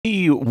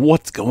Hey,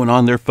 what's going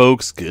on there,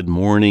 folks? Good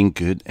morning,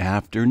 good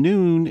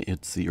afternoon.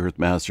 It's the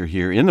Earthmaster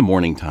here in the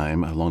morning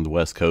time along the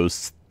West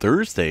Coast.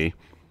 Thursday,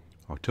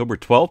 October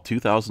 12th,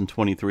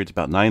 2023. It's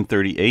about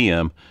 9:30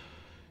 a.m.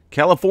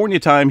 California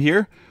time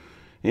here.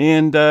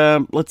 And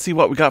let's see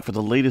what we got for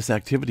the latest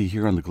activity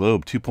here on the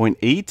globe.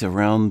 2.8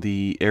 around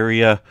the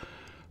area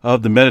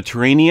of the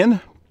Mediterranean.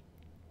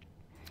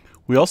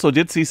 We also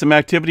did see some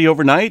activity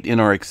overnight in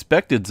our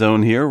expected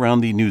zone here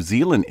around the New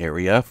Zealand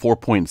area.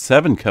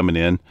 4.7 coming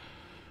in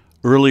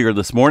earlier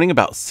this morning,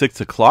 about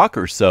 6 o'clock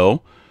or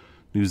so.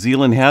 New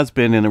Zealand has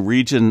been in a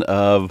region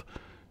of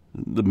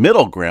the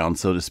middle ground,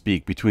 so to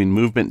speak, between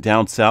movement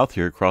down south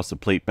here across the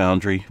plate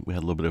boundary. We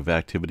had a little bit of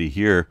activity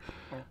here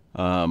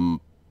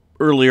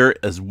earlier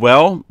as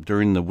well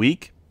during the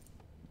week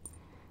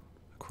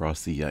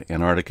across the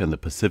Antarctica and the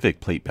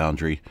Pacific plate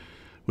boundary,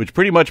 which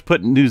pretty much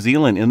put New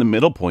Zealand in the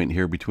middle point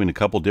here between a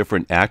couple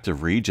different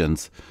active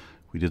regions.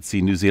 We did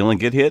see New Zealand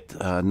get hit,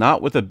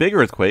 not with a big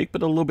earthquake,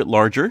 but a little bit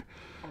larger.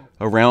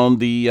 Around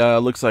the,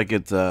 looks like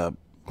it's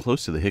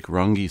close to the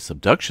Hikurangi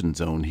subduction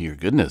zone here.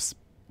 Goodness.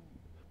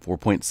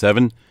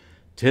 4.7,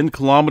 10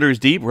 kilometers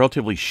deep,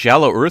 relatively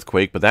shallow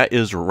earthquake, but that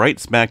is right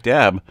smack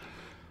dab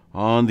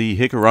on the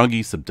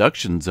Hikurangi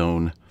subduction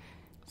zone.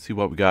 Let's see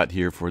what we got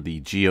here for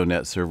the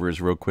GeoNet servers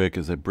real quick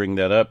as I bring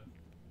that up.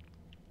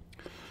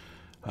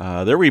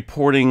 They're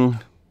reporting,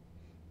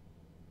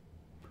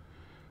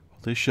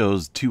 this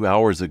shows 2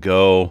 hours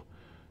ago,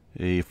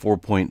 a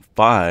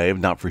 4.5,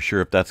 not for sure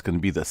if that's going to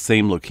be the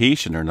same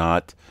location or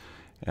not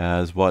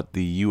as what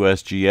the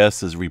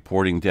USGS is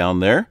reporting down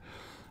there.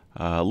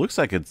 Looks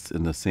like it's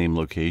in the same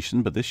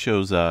location, but this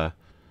shows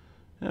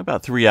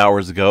about 3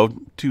 hours ago,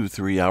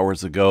 3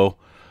 hours ago,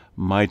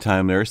 my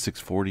time there,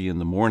 6:40 in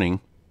the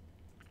morning.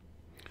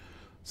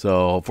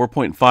 So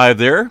 4.5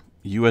 there,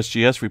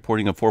 USGS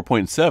reporting a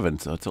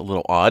 4.7, so it's a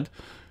little odd.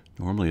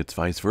 Normally it's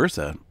vice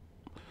versa.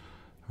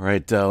 All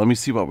right, let me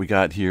see what we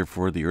got here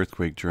for the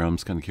earthquake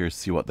drums. Kind of curious to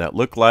see what that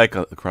looked like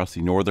across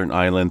the northern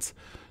island,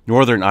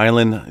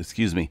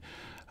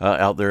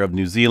 out there of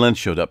New Zealand.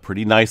 Showed up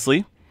pretty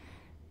nicely.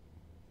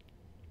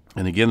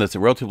 And again, that's a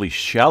relatively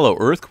shallow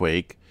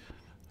earthquake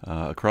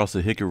across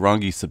the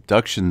Hikurangi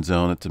subduction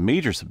zone. It's a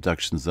major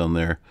subduction zone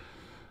there.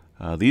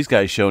 These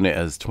guys shown it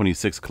as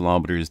 26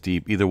 kilometers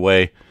deep. Either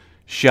way,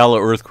 shallow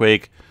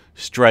earthquake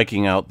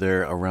striking out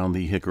there around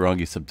the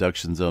Hikurangi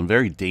subduction zone.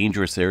 Very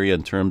dangerous area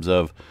in terms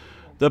of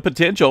the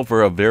potential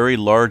for a very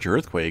large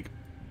earthquake.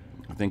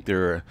 I think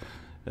they're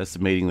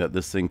estimating that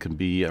this thing can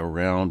be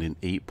around an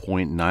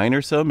 8.9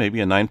 or so, maybe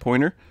a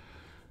 9-pointer.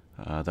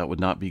 That would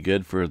not be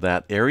good for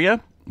that area.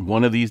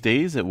 One of these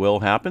days it will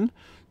happen.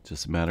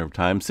 Just a matter of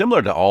time.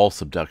 Similar to all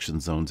subduction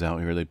zones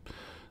out here.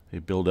 They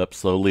build up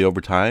slowly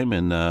over time,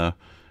 and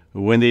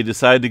when they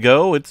decide to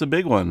go, it's a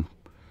big one.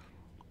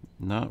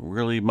 Not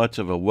really much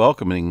of a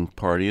welcoming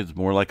party. It's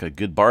more like a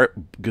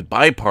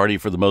goodbye party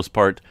for the most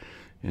part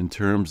in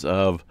terms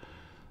of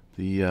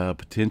the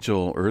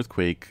potential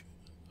earthquake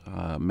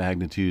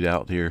magnitude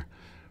out here.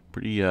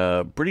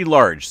 Pretty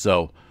large.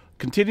 So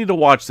continue to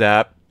watch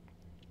that.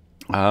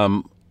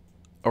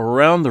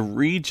 Around the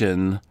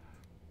region,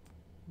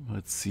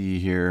 let's see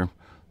here.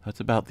 That's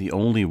about the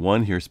only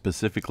one here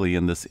specifically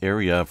in this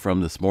area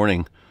from this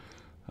morning.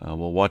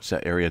 We'll watch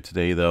that area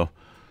today, though,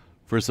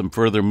 for some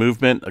further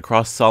movement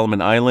across Solomon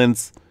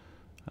Islands.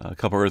 A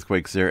couple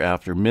earthquakes there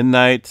after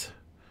midnight.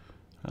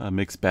 A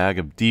mixed bag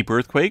of deep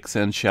earthquakes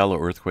and shallow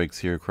earthquakes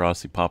here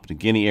across the Papua New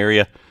Guinea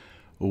area.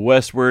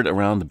 Westward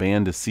around the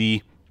Banda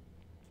Sea.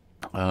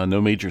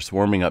 No major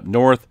swarming up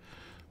north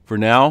for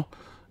now.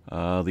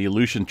 The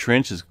Aleutian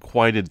Trench is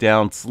quieted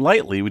down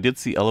slightly. We did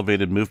see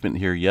elevated movement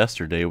here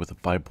yesterday with a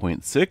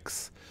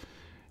 5.6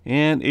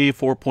 and a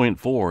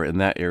 4.4 in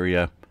that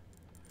area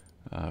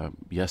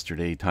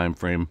yesterday time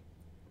frame.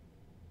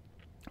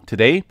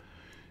 Today,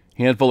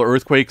 handful of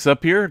earthquakes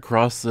up here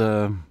across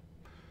the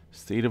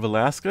state of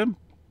Alaska.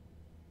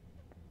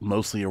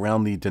 Mostly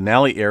around the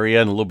Denali area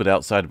and a little bit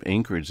outside of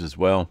Anchorage as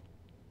well.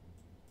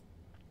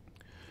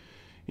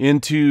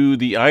 Into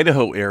the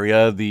Idaho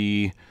area,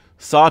 the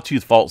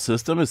Sawtooth Fault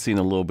System has seen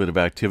a little bit of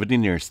activity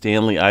near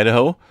Stanley,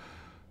 Idaho. A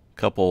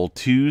couple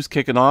twos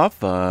kicking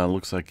off,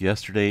 looks like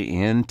yesterday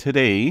and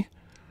today.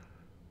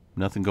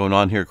 Nothing going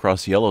on here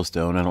across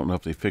Yellowstone. I don't know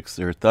if they fixed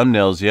their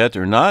thumbnails yet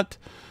or not,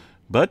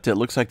 but it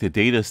looks like the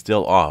data is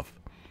still off.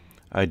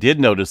 I did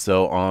notice,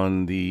 though,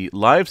 on the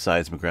live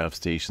seismograph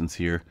stations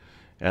here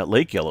at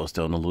Lake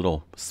Yellowstone, a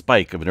little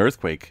spike of an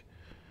earthquake.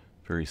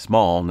 Very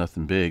small,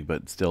 nothing big,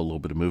 but still a little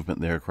bit of movement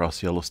there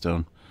across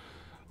Yellowstone.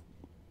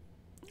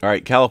 All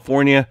right,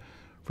 California,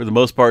 for the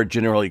most part,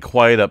 generally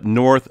quiet up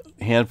north.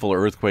 Handful of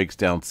earthquakes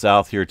down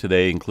south here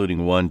today,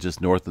 including one just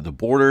north of the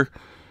border,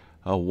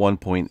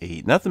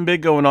 1.8. Nothing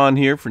big going on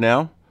here for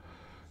now.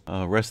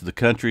 Rest of the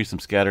country, some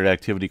scattered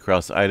activity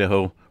across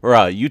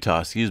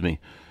Utah,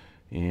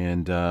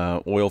 and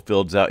oil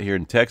fields out here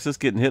in Texas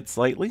getting hit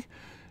slightly.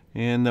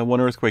 And one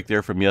earthquake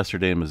there from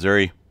yesterday in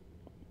Missouri.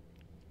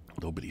 A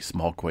little bitty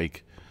small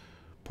quake.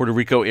 Puerto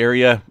Rico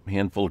area,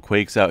 handful of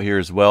quakes out here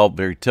as well.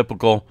 Very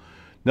typical.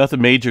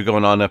 Nothing major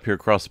going on up here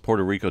across the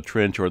Puerto Rico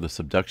Trench or the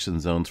subduction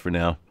zones for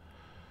now.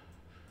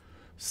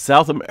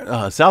 South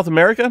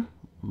America,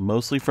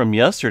 mostly from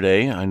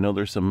yesterday. I know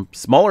there's some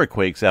smaller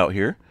quakes out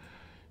here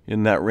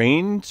in that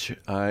range,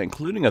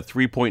 including a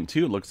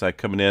 3.2, it looks like,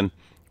 coming in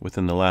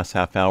within the last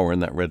half hour in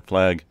that red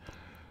flag.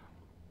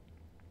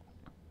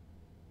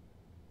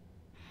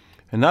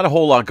 And not a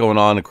whole lot going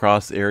on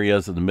across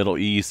areas of the Middle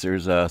East.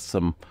 There's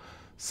some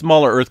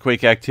smaller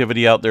earthquake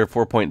activity out there,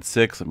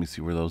 4.6. Let me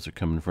see where those are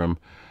coming from.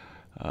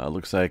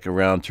 Looks like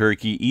around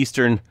Turkey,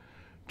 eastern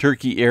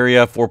Turkey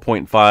area,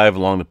 4.5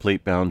 along the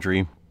plate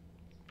boundary,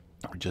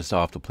 or just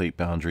off the plate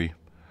boundary.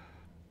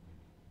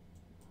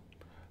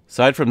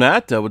 Aside from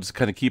that, we'll just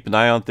kind of keep an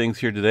eye on things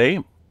here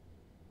today.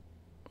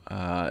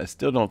 I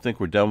still don't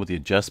think we're done with the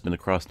adjustment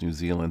across New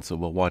Zealand, so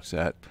we'll watch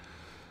that.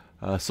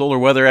 Solar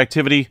weather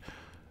activity,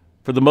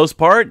 for the most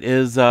part,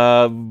 is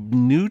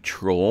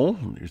neutral.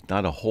 There's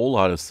not a whole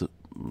lot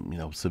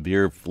of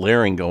severe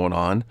flaring going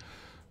on.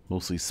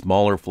 Mostly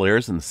smaller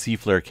flares in the C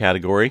flare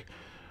category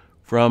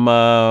from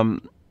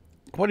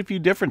quite a few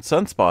different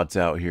sunspots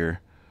out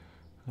here.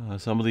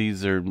 Some of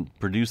these are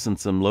producing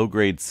some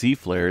low-grade C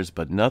flares,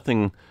 but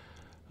nothing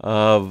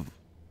of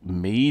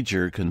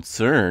major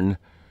concern.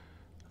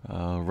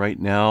 Right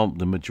now,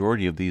 the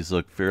majority of these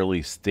look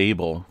fairly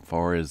stable as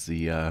far as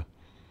the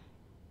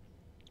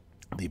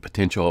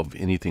potential of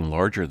anything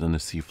larger than a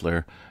C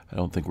flare. I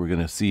don't think we're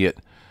going to see it.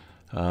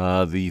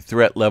 The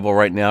threat level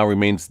right now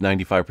remains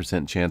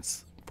 95%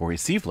 chance for a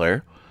C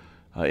flare.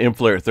 M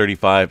flare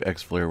 35,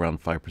 X flare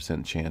around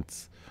 5%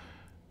 chance.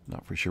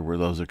 Not for sure where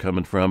those are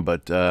coming from,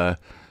 but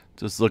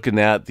just looking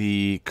at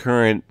the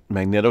current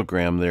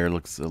magnetogram there,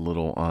 looks a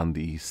little on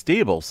the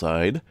stable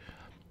side.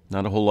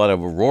 Not a whole lot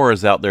of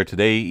auroras out there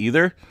today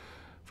either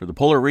for the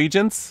polar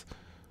regions.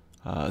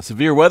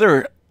 Severe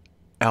weather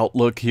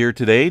outlook here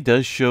today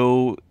does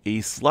show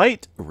a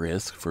slight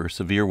risk for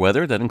severe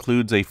weather. That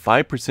includes a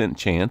 5%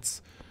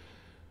 chance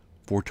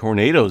for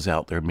tornadoes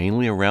out there,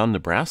 mainly around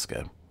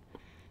Nebraska.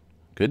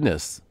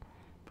 Goodness.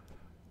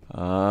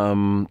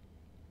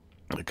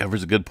 It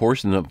covers a good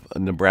portion of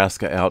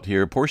Nebraska out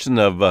here, a portion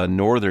of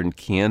northern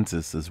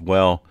Kansas as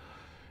well,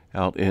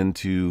 out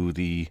into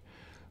the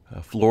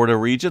Florida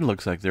region.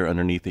 Looks like they're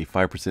underneath a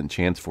 5%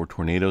 chance for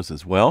tornadoes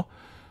as well.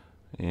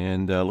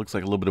 And looks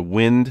like a little bit of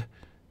wind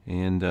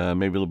and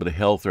maybe a little bit of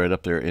hail threat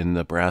up there in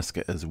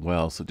Nebraska as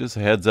well. So just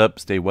a heads up,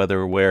 stay weather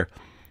aware.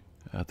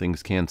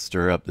 Things can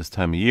stir up this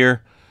time of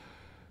year.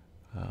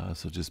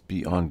 So just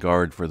be on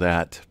guard for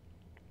that.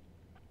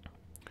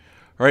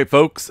 All right,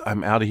 folks,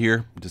 I'm out of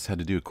here. Just had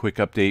to do a quick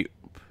update,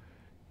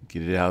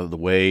 get it out of the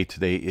way.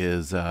 Today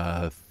is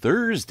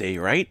Thursday,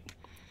 right?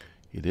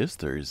 It is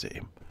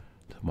Thursday.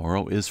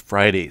 Tomorrow is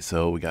Friday,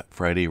 so we got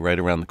Friday right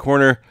around the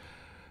corner.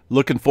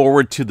 Looking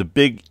forward to the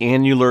big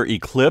annular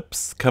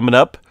eclipse coming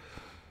up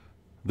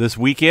this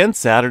weekend,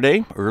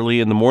 Saturday, early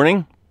in the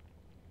morning.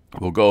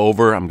 We'll go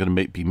over, I'm going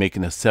to be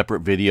making a separate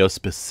video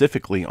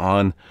specifically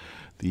on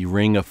the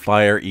Ring of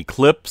Fire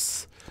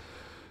eclipse.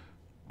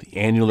 The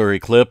annular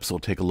eclipse, we'll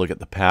take a look at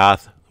the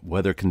path,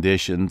 weather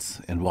conditions,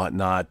 and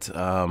whatnot.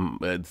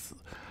 It's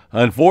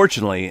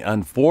unfortunately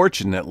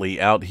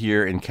out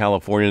here in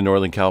California,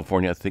 Northern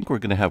California, I think we're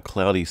going to have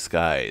cloudy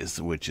skies,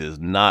 which is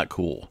not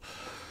cool.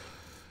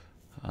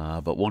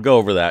 But we'll go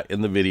over that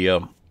in the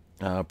video.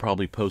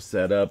 Probably post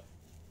that up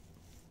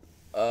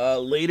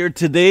later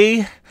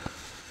today.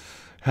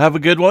 Have a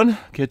good one.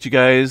 Catch you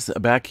guys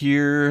back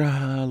here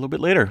a little bit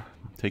later.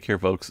 Take care,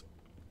 folks.